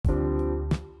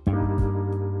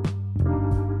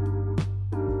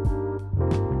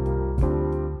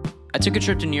I took a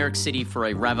trip to New York City for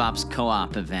a RevOps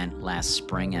co-op event last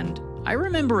spring, and I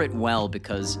remember it well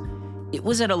because it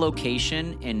was at a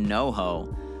location in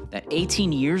NoHo that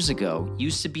 18 years ago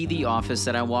used to be the office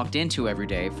that I walked into every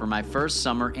day for my first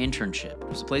summer internship. It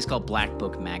was a place called Black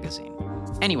Book Magazine.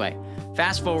 Anyway,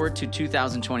 fast forward to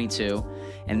 2022,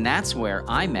 and that's where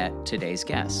I met today's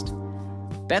guest.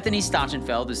 Bethany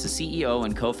Stachenfeld is the CEO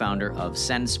and co-founder of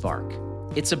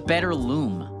Sendspark. It's a better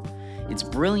loom. It's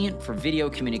brilliant for video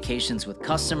communications with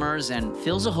customers and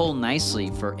fills a hole nicely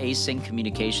for async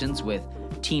communications with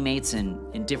teammates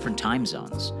in different time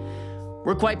zones.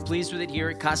 We're quite pleased with it here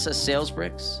at Casa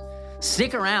Salesbricks.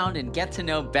 Stick around and get to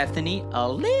know Bethany a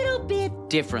little bit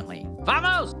differently.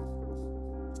 Vamos!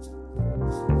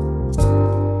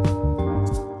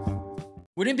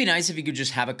 Wouldn't it be nice if you could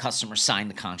just have a customer sign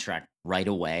the contract right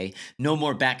away? No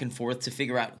more back and forth to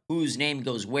figure out whose name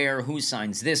goes where, who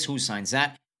signs this, who signs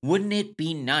that. Wouldn't it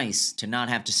be nice to not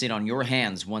have to sit on your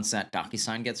hands once that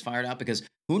DocuSign gets fired out? Because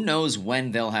who knows when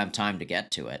they'll have time to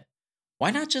get to it. Why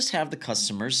not just have the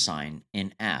customers sign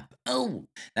in app? Oh,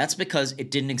 that's because it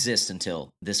didn't exist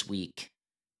until this week.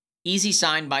 Easy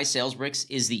Sign by Salesbricks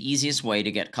is the easiest way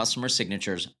to get customer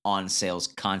signatures on sales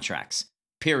contracts.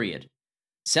 Period.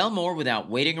 Sell more without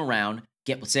waiting around.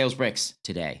 Get with Salesbricks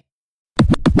today.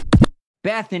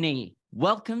 Bethany,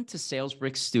 welcome to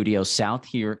Salesbricks Studio South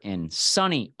here in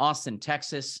sunny Austin,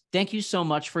 Texas. Thank you so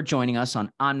much for joining us on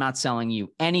I'm Not Selling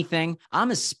You Anything.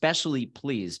 I'm especially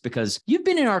pleased because you've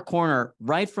been in our corner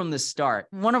right from the start.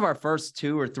 One of our first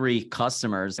 2 or 3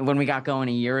 customers when we got going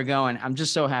a year ago, and I'm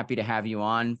just so happy to have you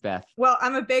on, Beth. Well,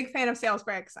 I'm a big fan of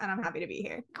Salesbricks, and I'm happy to be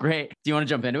here. Great. Do you want to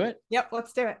jump into it? Yep,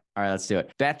 let's do it. All right, let's do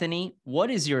it. Bethany,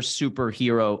 what is your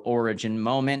superhero origin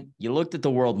moment? You looked at the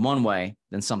world one way,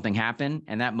 then something happened,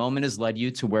 and that moment has led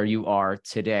you to where you are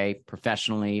today,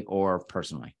 professionally or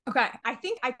personally. Okay, I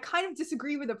think I kind of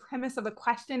disagree with the premise of the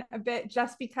question a bit,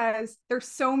 just because there's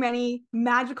so many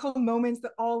magical moments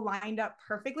that all lined up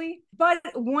perfectly. But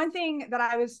one thing that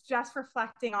I was just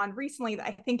reflecting on recently that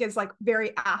I think is like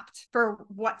very apt for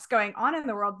what's going on in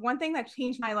the world. One thing that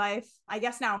changed my life, I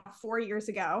guess now 4 years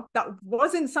ago, that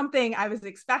wasn't something I was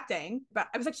expecting, but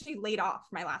I was actually laid off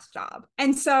my last job.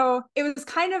 And so it was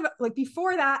kind of like before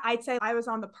that, I'd say I was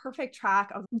on the perfect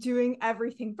track of doing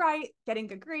everything right, getting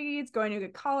good grades, going to a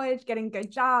good college, getting a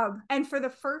good job. And for the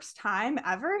first time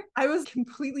ever, I was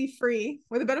completely free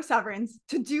with a bit of severance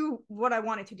to do what I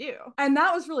wanted to do. And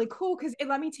that was really cool because it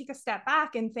let me take a step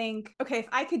back and think, okay, if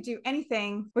I could do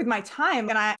anything with my time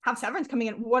and I have severance coming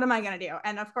in, what am I going to do?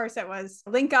 And of course, it was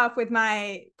link up with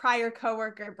my prior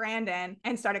coworker, Brandon,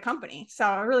 and start a company. So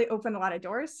it really opened a lot of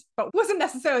doors, but wasn't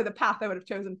necessarily the path I would have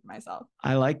chosen for myself.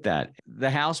 I like that. The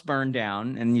house burned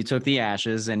down and you took the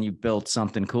ashes and you built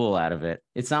something cool out of it.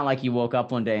 It's not like you woke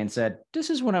up one day and said, this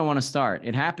is what I want to start.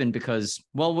 It happened because,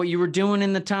 well, what you were doing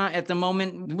in the time at the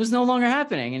moment was no longer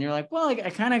happening. And you're like, well, I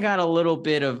kind of got a little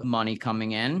bit of money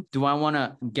coming in. Do I want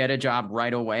to get a job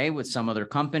right away with some other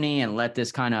company and let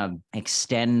this kind of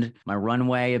extend my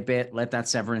runway a bit, let that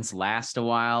severance last a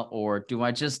while? Or do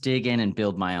I just dig in and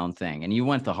build my own thing? And you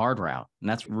went the hard route. And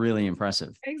that's really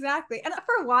impressive. Exactly. And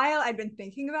for a while, I'd been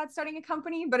thinking about starting a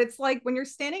company, but it's like when you're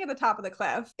standing at the top of the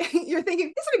cliff, you're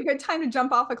thinking, this would be a good time to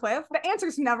jump off a cliff. The answer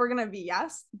is never going to be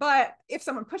yes. But if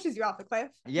someone pushes you off the cliff.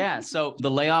 Yeah. So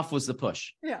the layoff was the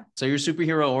push. Yeah. So your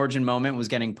superhero origin moment was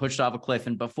getting pushed off a cliff.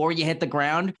 And before you hit the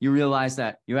ground, you realize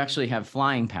that you actually have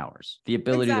flying powers, the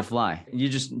ability to fly. You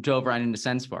just dove right into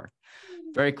Sendspark.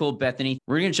 Very cool, Bethany.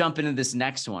 We're going to jump into this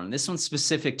next one. This one's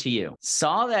specific to you.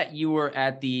 Saw that you were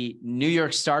at the New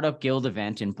York Startup Guild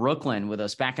event in Brooklyn with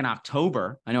us back in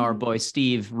October. I know our boy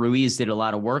Steve Ruiz did a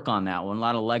lot of work on that one, a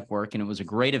lot of legwork, and it was a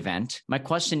great event. My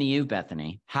question to you,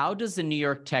 Bethany, how does the New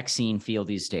York tech scene feel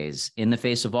these days in the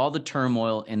face of all the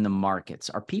turmoil in the markets?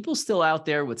 Are people still out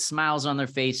there with smiles on their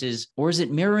faces, or is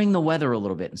it mirroring the weather a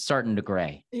little bit and starting to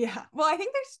gray? Yeah. Well, I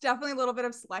think there's definitely a little bit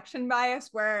of selection bias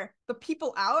where the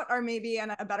people out are maybe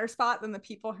in a better spot than the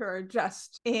people who are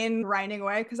just in grinding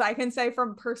away. Because I can say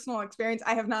from personal experience,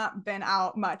 I have not been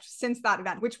out much since that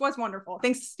event, which was wonderful.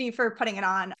 Thanks, Steve, for putting it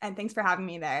on, and thanks for having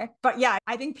me there. But yeah,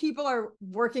 I think people are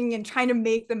working and trying to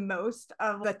make the most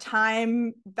of the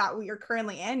time that we are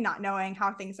currently in, not knowing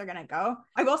how things are going to go.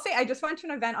 I will say I just went to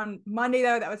an event on Monday,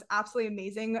 though, that was absolutely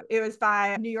amazing. It was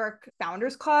by New York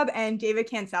Founders Club, and David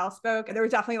Cancel spoke. There were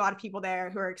definitely a lot of people there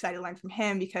who are excited to learn from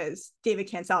him because David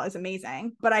Cancel is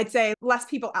amazing. But I'd say less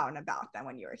people out and about than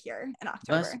when you were here in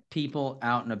October. Less people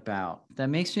out and about. That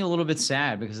makes me a little bit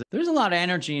sad because there's a lot of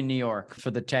energy in New York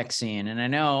for the tech scene. And I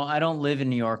know I don't live in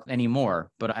New York anymore,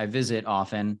 but I visit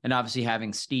often. And obviously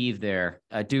having Steve there,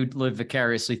 I do live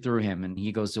vicariously through him, and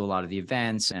he goes to a lot of the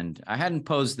events. And I hadn't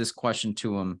posed this question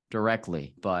to him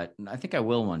directly, but I think I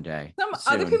will one day. Some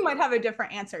soon. other people might have a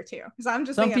different answer too, because I'm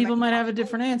just some people might have a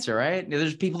different answer, right?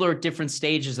 There's people who are at different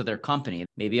stages of their company,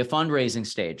 maybe a fundraising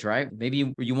stage, right?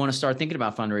 Maybe you want to start thinking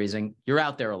about fundraising. You're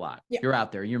out there a lot. Yeah. You're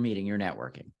out there, you're meeting, you're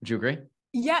networking. Would you agree?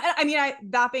 Yeah. I mean,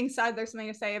 that being said, there's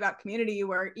something to say about community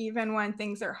where even when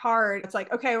things are hard, it's like,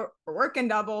 okay, we're working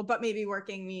double, but maybe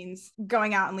working means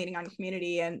going out and leaning on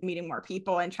community and meeting more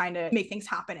people and trying to make things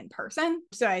happen in person.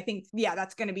 So I think, yeah,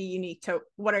 that's going to be unique to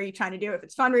what are you trying to do? If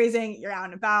it's fundraising, you're out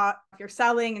and about. If you're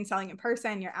selling in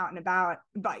person, you're out and about.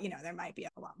 But, there might be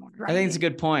a lot more. I think it's a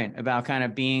good point about kind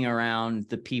of being around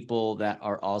the people that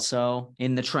are also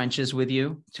in the trenches with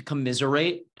you to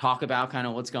commiserate, talk about kind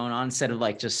of what's going on instead of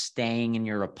like just staying in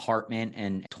your apartment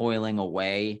and toiling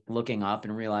away, looking up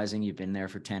and realizing you've been there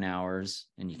for 10 hours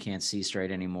and you can't see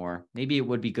straight anymore. Maybe it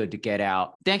would be good to get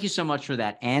out. Thank you so much for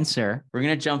that answer. We're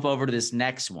going to jump over to this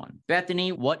next one.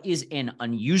 Bethany, what is an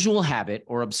unusual habit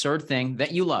or absurd thing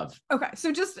that you love? Okay,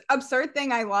 so just absurd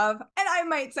thing I love. And I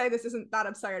might say this isn't that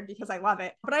absurd because I love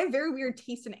it, but I have very weird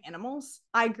taste in animals.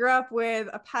 I grew up with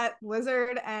a pet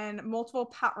lizard and multiple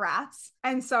pet rats.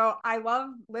 And so I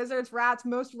love lizards, rats,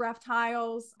 most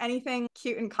reptiles, anything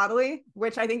cute and cuddly,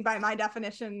 which I think by my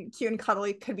definition, cute and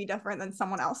cuddly could be different than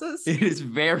someone else's. It is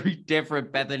very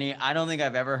different, Bethany. I don't think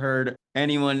I've ever heard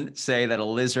anyone say that a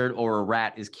lizard or a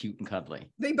rat is cute and cuddly.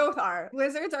 They both are.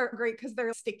 Lizards are great because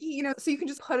they're sticky, so you can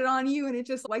just put it on you and it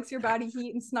just likes your body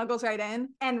heat and snuggles right in.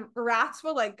 And rats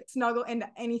will like snuggle into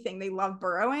anything. They love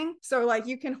burrowing. So like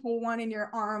you can hold one in your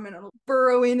arm and it'll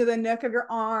burrow into the nook of your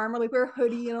arm, or like wear a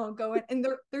hoodie and it'll go in, and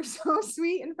they're so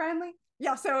sweet and friendly.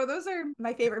 Yeah, so those are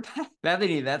my favorite pets.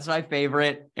 Bethany, that's my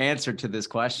favorite answer to this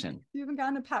question. You haven't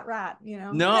gotten a pet rat,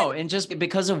 No, and just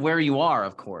because of where you are,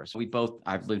 of course.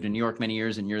 I've lived in New York many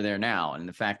years and you're there now. And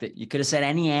the fact that you could have said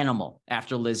any animal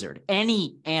after lizard,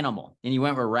 any animal, and you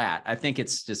went with rat, I think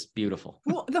it's just beautiful.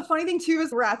 Well, the funny thing too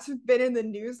is rats have been in the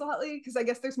news lately because I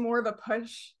guess there's more of a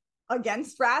push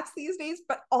against rats these days,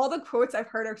 but all the quotes I've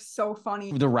heard are so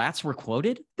funny. The rats were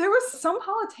quoted? There was some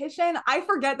politician, I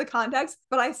forget the context,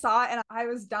 but I saw it and I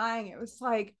was dying. It was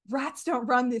like, rats don't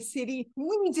run this city,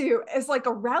 we do. It's like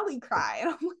a rally cry.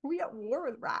 And I'm like, we at war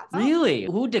with rats. Really?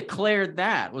 Who declared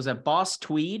that? Was it Boss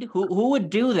Tweed? Who would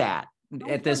do that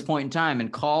at this point in time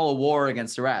and call a war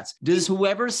against the rats? Does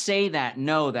whoever say that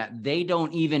know that they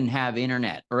don't even have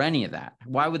internet or any of that?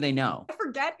 Why would they know? I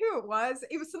forget who it was.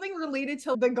 It was something related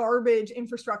to the garbage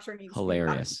infrastructure needs.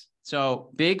 Hilarious. So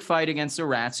big fight against the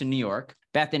rats in New York.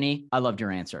 Bethany, I loved your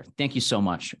answer. Thank you so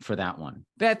much for that one.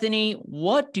 Bethany,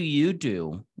 what do you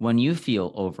do when you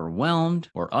feel overwhelmed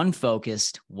or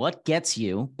unfocused? What gets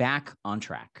you back on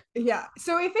track? Yeah.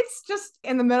 So if it's just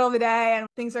in the middle of the day and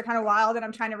things are kind of wild and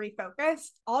I'm trying to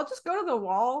refocus, I'll just go to the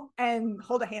wall and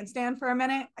hold a handstand for a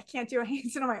minute. I can't do a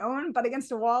handstand on my own, but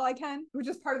against a wall I can, which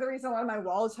is part of the reason why my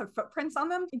walls have footprints on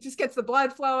them. It just gets the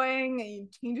blood flowing and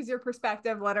it changes your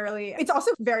perspective, literally. It's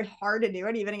also very hard to do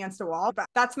it even against a wall, but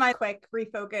that's my quick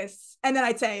refocus. And then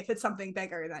I'd say if it's something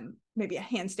bigger, then maybe a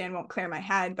handstand won't clear my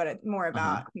head, but it's more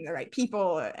about the right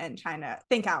people and trying to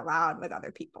think out loud with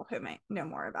other people who might know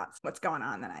more about what's going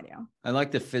on than I do. I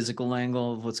like the physical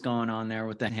angle of what's going on there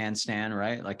with the handstand,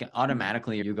 right? Like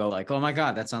automatically you go like, oh my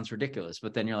God, that sounds ridiculous.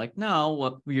 But then you're like, no,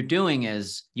 what you're doing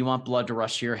is you want blood to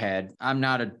rush to your head. I'm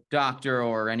not a doctor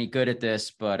or any good at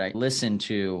this, but I listen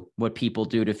to what people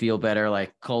do to feel better,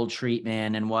 like cold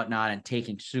treatment and whatnot, and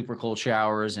taking super cold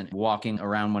showers and walking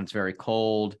around when it's very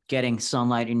cold, getting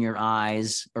sunlight in your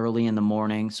eyes early in the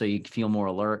morning so you feel more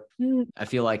alert. I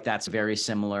feel like that's very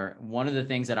similar. One of the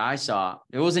things that I saw,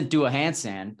 it wasn't do a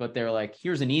handstand, but they're like,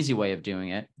 here's an easy way of doing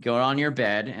it. Go on your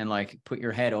bed and like put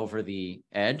your head over the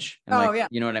edge. And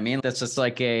you know what I mean? That's just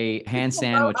like a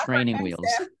handstand with training wheels.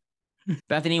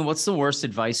 Bethany, what's the worst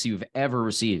advice you've ever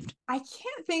received? I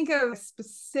can't think of a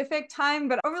specific time,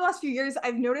 but over the last few years,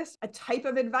 I've noticed a type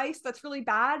of advice that's really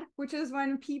bad, which is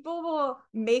when people will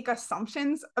make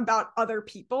assumptions about other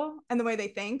people and the way they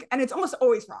think. And it's almost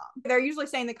always wrong. They're usually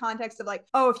saying the context of like,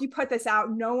 oh, if you put this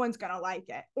out, no one's going to like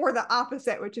it. Or the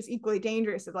opposite, which is equally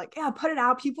dangerous, of like, yeah, put it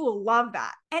out. People will love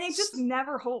that. And it just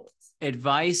never holds.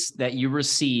 Advice that you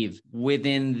receive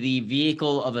within the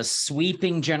vehicle of a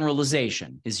sweeping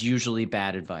generalization is usually usually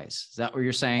bad advice. Is that what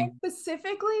you're saying?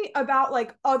 Specifically about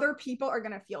like other people are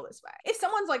going to feel this way. If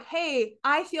someone's like, hey,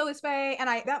 I feel this way and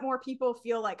I bet more people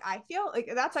feel like I feel, like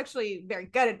that's actually very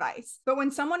good advice. But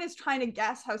when someone is trying to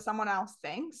guess how someone else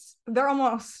thinks, they're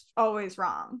almost always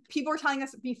wrong. People were telling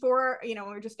us before, when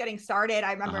we were just getting started,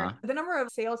 I remember the number of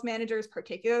sales managers,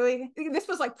 particularly, this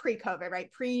was like pre-COVID,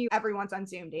 right? Pre everyone's on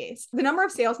Zoom days. The number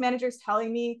of sales managers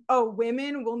telling me, oh,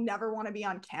 women will never want to be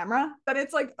on camera. That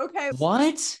it's like, okay.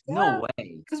 What? Yeah. No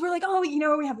way. Because we're like, oh,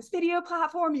 we have this video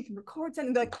platform, you can record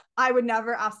something. Like, I would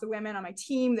never ask the women on my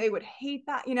team. They would hate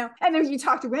that, And then you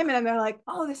talk to women and they're like,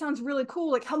 oh, this sounds really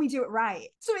cool. Like, help me do it right.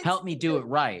 So help me do it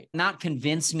right. Not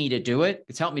convince me to do it.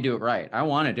 It's help me do it right. I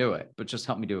want to do it, but just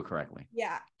help me do it correctly.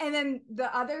 Yeah. And then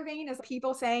the other vein is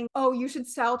people saying, oh, you should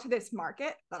sell to this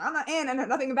market that I'm not in and know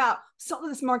nothing about. Sell to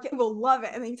this market, we'll love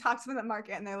it. And then you talk to them in that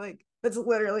market and they're like, that's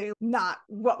literally not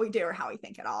what we do or how we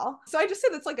think at all. So I just say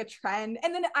that's like a trend.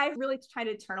 And then I really try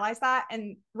to internalize that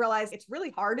and realize it's really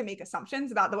hard to make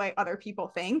assumptions about the way other people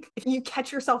think. If you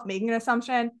catch yourself making an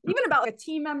assumption, even about like a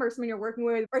team member, someone you're working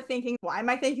with, or thinking, why am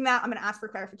I thinking that? I'm going to ask for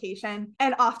clarification.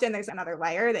 And often there's another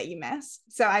layer that you miss.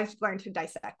 So I've learned to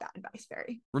dissect that advice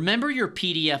very. Remember your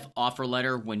PDF offer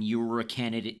letter when you were a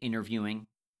candidate interviewing?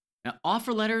 Now,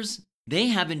 offer letters, they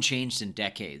haven't changed in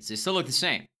decades. They still look the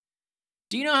same.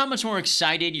 Do you know how much more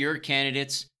excited your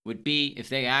candidates would be if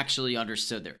they actually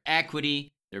understood their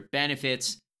equity, their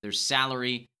benefits, their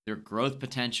salary, their growth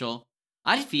potential?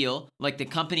 I feel like the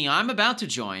company I'm about to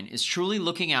join is truly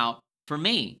looking out for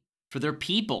me, for their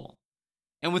people.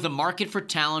 And with the market for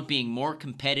talent being more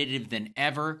competitive than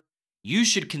ever, you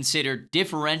should consider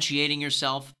differentiating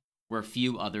yourself where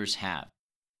few others have.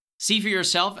 See for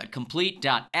yourself at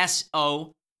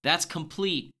complete.so. That's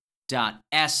complete.so.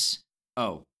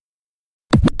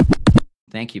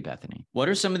 Thank you, Bethany. What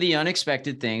are some of the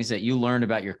unexpected things that you learned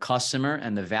about your customer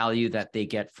and the value that they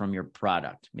get from your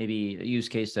product? Maybe a use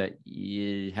case that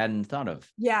you hadn't thought of.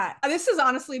 Yeah, this has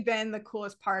honestly been the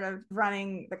coolest part of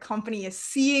running the company, is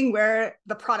seeing where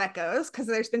the product goes, because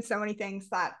there's been so many things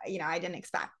that, I didn't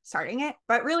expect starting it.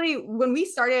 But really, when we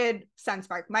started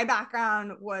Sendspark, my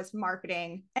background was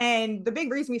marketing. And the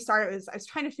big reason we started was I was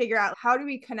trying to figure out, how do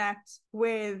we connect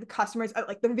with customers at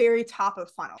like the very top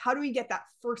of funnel? How do we get that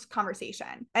first conversation?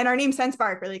 And our name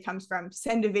Sendspark really comes from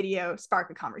send a video,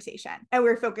 spark a conversation. And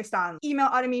we're focused on email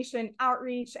automation,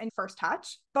 outreach, and first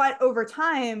touch. But over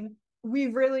time,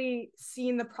 we've really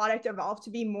seen the product evolve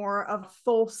to be more of a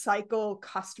full cycle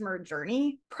customer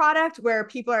journey product, where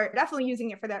people are definitely using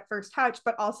it for that first touch,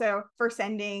 but also for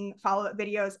sending follow-up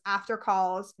videos after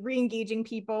calls, re-engaging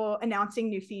people, announcing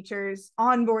new features,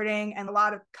 onboarding, and a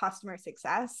lot of customer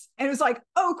success. And it was like,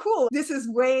 oh, cool. This is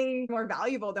way more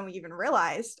valuable than we even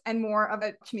realized, and more of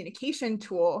a communication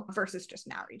tool versus just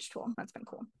an outreach tool. That's been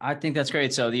cool. I think that's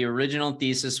great. So the original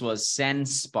thesis was send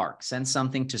spark, send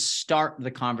something to start the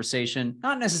conversation,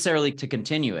 not necessarily to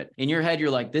continue it. In your head,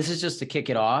 you're like, this is just to kick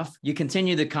it off. You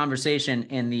continue the conversation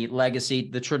in the legacy,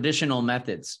 the traditional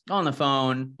methods, on the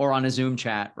phone or on a Zoom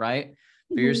chat, right?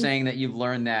 But you're saying that you've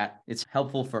learned that it's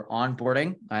helpful for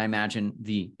onboarding. I imagine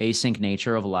the async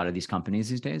nature of a lot of these companies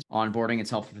these days. Onboarding, it's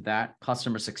helpful for that.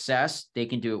 Customer success, they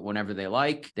can do it whenever they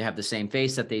like. They have the same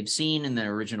face that they've seen in the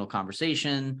original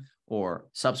conversation or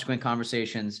subsequent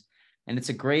conversations. And it's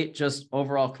a great just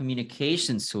overall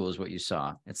communications tool is what you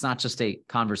saw. It's not just a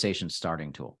conversation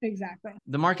starting tool. Exactly.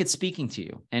 The market's speaking to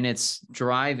you and it's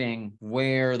driving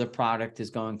where the product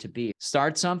is going to be.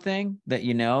 Start something that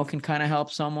can kind of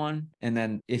help someone. And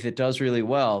then if it does really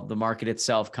well, the market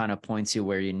itself kind of points you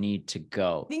where you need to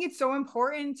go. I think it's so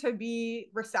important to be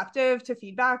receptive to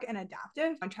feedback and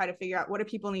adaptive and try to figure out what do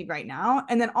people need right now.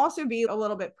 And then also be a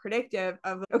little bit predictive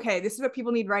of, okay, this is what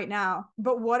people need right now,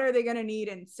 but what are they going to need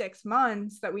in 6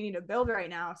 months that we need to build right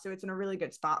now, so it's in a really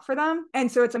good spot for them. And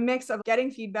so it's a mix of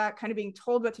getting feedback, kind of being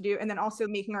told what to do, and then also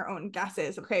making our own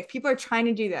guesses. Okay, if people are trying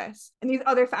to do this and these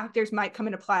other factors might come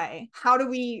into play, how do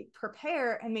we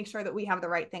prepare and make sure that we have the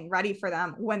right thing ready for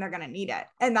them when they're going to need it?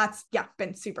 And that's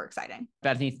been super exciting.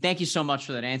 Bethany, thank you so much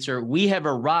for that answer. We have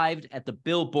arrived at the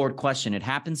billboard question. It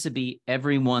happens to be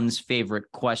everyone's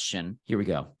favorite question. Here we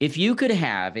go. If you could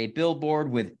have a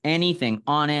billboard with anything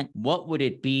on it, what would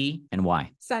it be and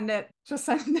why? Send it. Just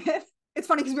send it. It's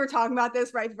funny because we were talking about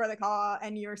this right before the call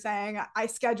and you were saying, I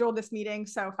scheduled this meeting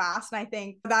so fast. And I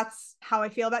think that's how I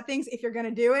feel about things. If you're going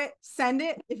to do it, send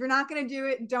it. If you're not going to do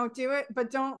it, don't do it,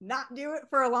 but don't not do it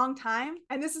for a long time.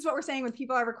 And this is what we're saying when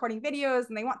people are recording videos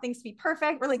and they want things to be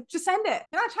perfect. We're like, just send it.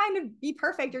 You're not trying to be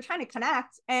perfect. You're trying to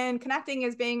connect, and connecting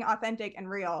is being authentic and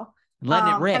real.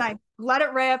 Letting it rip. And I let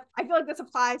it rip. I feel like this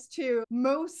applies to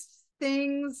most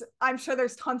things. I'm sure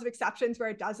there's tons of exceptions where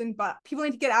it doesn't, but people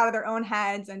need to get out of their own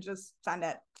heads and just send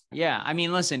it. Yeah. I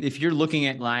mean, listen, if you're looking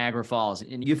at Niagara Falls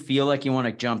and you feel like you want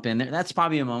to jump in there, that's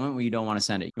probably a moment where you don't want to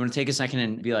send it. You want to take a second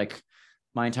and be like,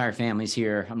 my entire family's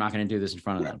here. I'm not going to do this in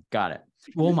front of them. Got it.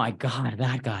 Oh my God,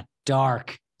 that got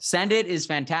dark. Send it is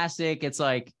fantastic. It's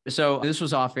like, so this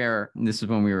was off air. This is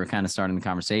when we were kind of starting the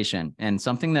conversation. And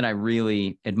something that I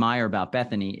really admire about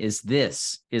Bethany is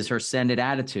her send it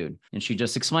attitude. And she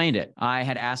just explained it. I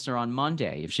had asked her on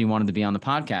Monday if she wanted to be on the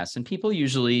podcast, and people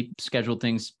usually schedule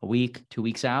things a week, 2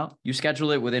 weeks out. You schedule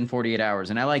it within 48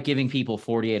 hours. And I like giving people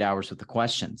 48 hours with the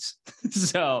questions.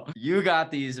 So you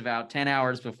got these about 10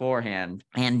 hours beforehand,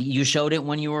 and you showed it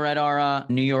when you were at our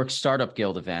New York Startup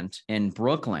Guild event in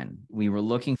Brooklyn. We were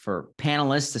looking for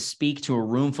panelists to speak to a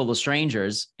room full of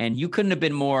strangers, and you couldn't have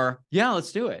been more, yeah,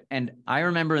 let's do it. And I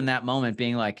remember in that moment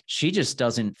being like, she just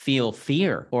doesn't feel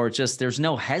fear, or just there's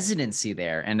no hesitancy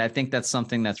there. And I think that's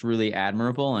something that's really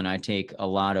admirable. And I take a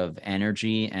lot of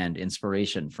energy and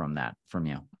inspiration from that, from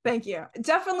you. Thank you.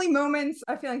 Definitely moments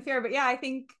of feeling fear. But yeah, I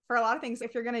think for a lot of things,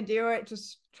 if you're going to do it,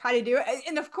 just try to do it.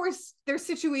 And of course, there's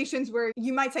situations where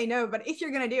you might say no, but if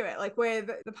you're going to do it, like with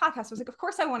the podcast, I was like, of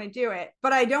course I want to do it,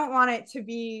 but I don't want it to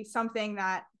be something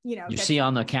that, you see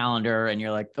on the calendar and you're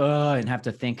like, oh, and have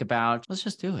to think about, let's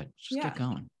just do it. Just get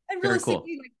going. And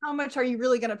realistically, like, how much are you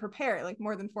really going to prepare? Like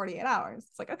more than 48 hours.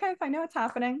 It's like, okay, if I know it's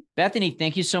happening. Bethany,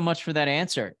 thank you so much for that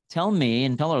answer. Tell me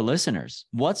and tell our listeners,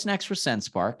 what's next for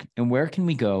Sendspark, and where can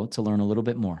we go to learn a little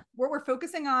bit more? What we're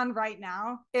focusing on right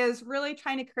now is really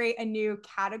trying to create a new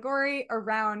category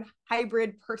around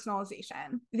hybrid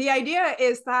personalization. The idea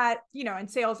is that, in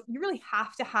sales, you really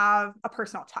have to have a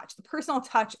personal touch. The personal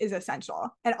touch is essential.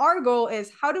 And our goal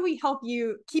is, how do we help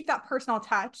you keep that personal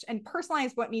touch and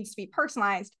personalize what needs to be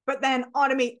personalized, but then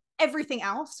automate everything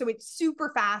else so it's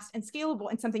super fast and scalable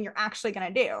and something you're actually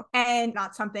going to do, and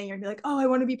not something you're gonna be like, oh, I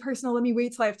want to be personal, let me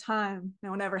wait till I have time.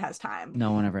 No one ever has time.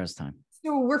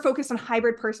 So we're focused on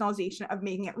hybrid personalization of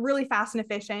making it really fast and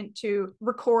efficient to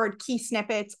record key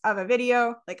snippets of a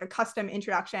video, like a custom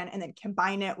introduction, and then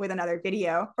combine it with another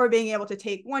video, or being able to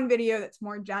take one video that's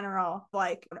more general,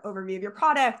 like an overview of your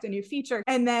product, a new feature,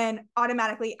 and then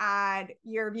automatically add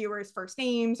your viewers' first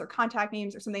names or contact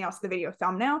names or something else to the video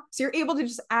thumbnail. So you're able to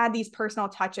just add these personal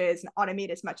touches and automate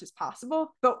as much as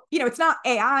possible. But, it's not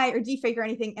AI or deepfake or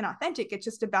anything inauthentic. It's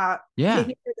just about making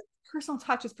sure that personal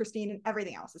touch is pristine and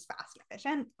everything else is fast and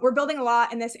efficient. We're building a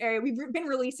lot in this area. We've been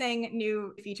releasing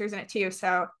new features in it too.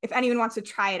 So if anyone wants to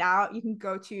try it out, you can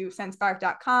go to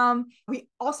sendspark.com. We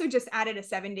also just added a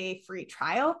 7-day free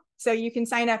trial. So you can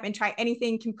sign up and try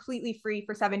anything completely free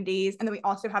for 7 days. And then we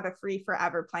also have a free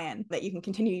forever plan that you can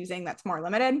continue using that's more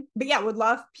limited. But yeah, would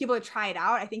love people to try it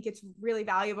out. I think it's really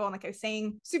valuable. And like I was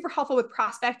saying, super helpful with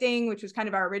prospecting, which was kind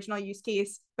of our original use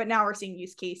case. But now we're seeing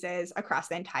use cases across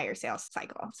the entire sales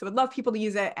cycle. So would love people to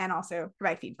use it and also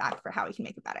provide feedback for how we can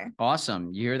make it better.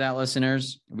 Awesome. You hear that,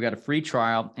 listeners? We got a free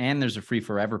trial and there's a free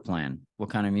forever plan. What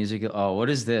kind of music? Oh,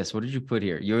 what is this? What did you put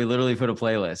here? You literally put a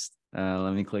playlist.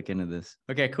 Let me click into this.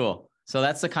 Okay, cool. So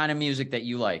that's the kind of music that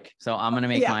you like. So I'm going to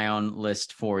make my own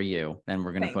list for you, and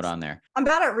we're going to put on there. I'm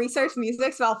bad at research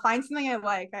music, so I'll find something I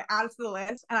like, I add it to the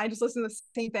list, and I just listen to the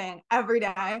same thing every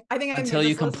day. I think until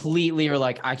you completely are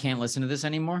like, I can't listen to this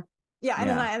anymore. Yeah, and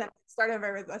then I start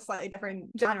over with a slightly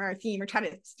different genre or theme, or try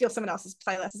to steal someone else's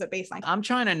playlist as a baseline. I'm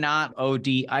trying to not OD.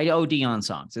 I OD on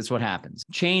songs. It's what happens.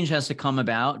 Change has to come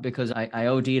about because I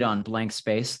OD'd on Blank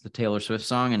Space, the Taylor Swift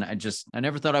song, and I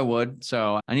never thought I would.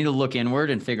 So I need to look inward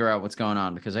and figure out what's going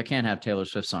on, because I can't have Taylor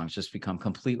Swift songs just become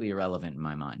completely irrelevant in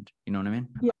my mind. You know what I mean?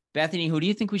 Yeah. Bethany, who do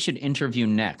you think we should interview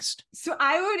next? So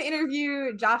I would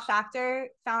interview Josh Schachter,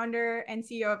 founder and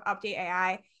CEO of Update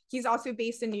AI. He's also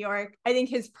based in New York. I think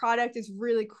his product is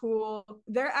really cool.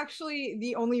 They're actually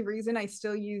the only reason I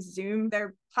still use Zoom.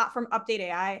 Their platform, Update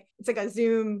AI, it's like a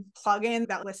Zoom plugin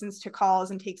that listens to calls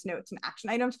and takes notes and action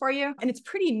items for you. And it's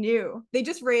pretty new. They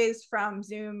just raised from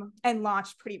Zoom and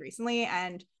launched pretty recently.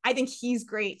 And I think he's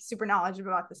great, super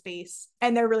knowledgeable about the space.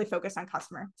 And they're really focused on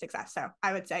customer success. So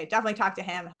I would say definitely talk to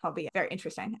him. He'll be very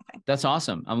interesting, I think. That's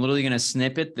awesome. I'm literally going to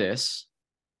snippet this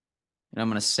and I'm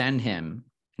going to send him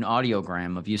an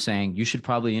audiogram of you saying, you should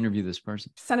probably interview this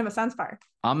person. Send him a Sendspark.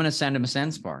 I'm going to send him a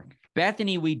Sendspark.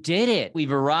 Bethany, we did it.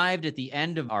 We've arrived at the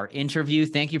end of our interview.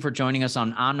 Thank you for joining us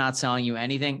on I'm Not Selling You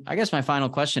Anything. I guess my final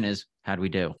question is, how'd we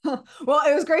do? Well,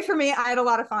 it was great for me. I had a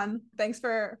lot of fun. Thanks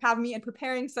for having me and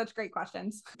preparing such great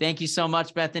questions. Thank you so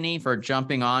much, Bethany, for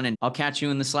jumping on, and I'll catch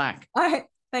you in the Slack. All right.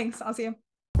 Thanks. I'll see you.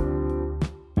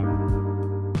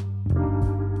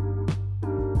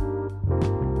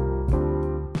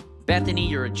 Bethany,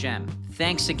 you're a gem.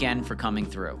 Thanks again for coming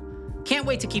through. Can't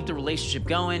wait to keep the relationship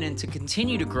going and to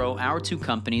continue to grow our two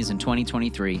companies in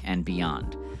 2023 and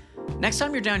beyond. Next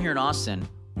time you're down here in Austin,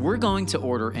 we're going to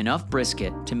order enough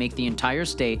brisket to make the entire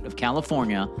state of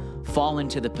California fall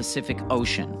into the Pacific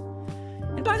Ocean.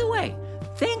 And by the way,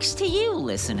 thanks to you,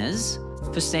 listeners,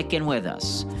 for sticking with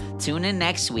us. Tune in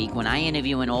next week when I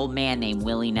interview an old man named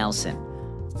Willie Nelson.